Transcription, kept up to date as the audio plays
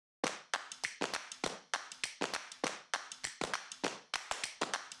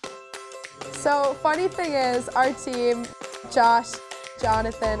So funny thing is, our team, Josh,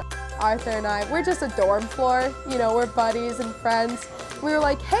 Jonathan, Arthur and I, we're just a dorm floor. You know, we're buddies and friends. We were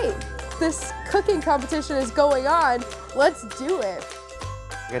like, hey, this cooking competition is going on. Let's do it.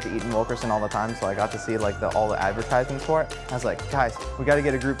 I get to eat in Wilkerson all the time, so I got to see like all the advertisements for it. I was like, guys, we got to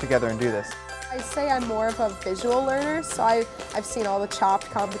get a group together and do this. I say I'm more of a visual learner, so I've seen all the chopped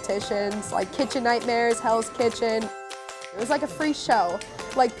competitions, like Kitchen Nightmares, Hell's Kitchen. It was like a free show.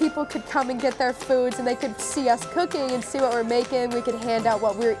 Like people could come and get their foods and they could see us cooking and see what we're making. We could hand out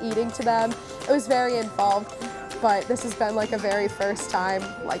what we were eating to them. It was very involved, but this has been like a very first time,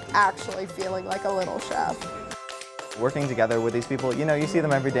 like actually feeling like a little chef. Working together with these people, you know, you see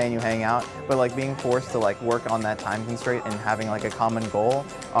them every day and you hang out, but like being forced to like work on that time constraint and having like a common goal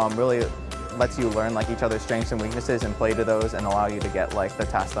really lets you learn like each other's strengths and weaknesses and play to those and allow you to get like the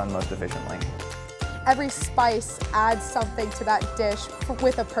task done most efficiently. Every spice adds something to that dish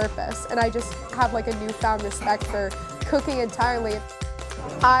with a purpose, and I just have like a newfound respect for cooking entirely.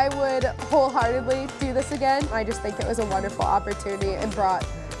 I would wholeheartedly do this again. I just think it was a wonderful opportunity and brought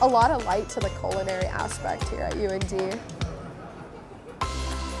a lot of light to the culinary aspect here at UND.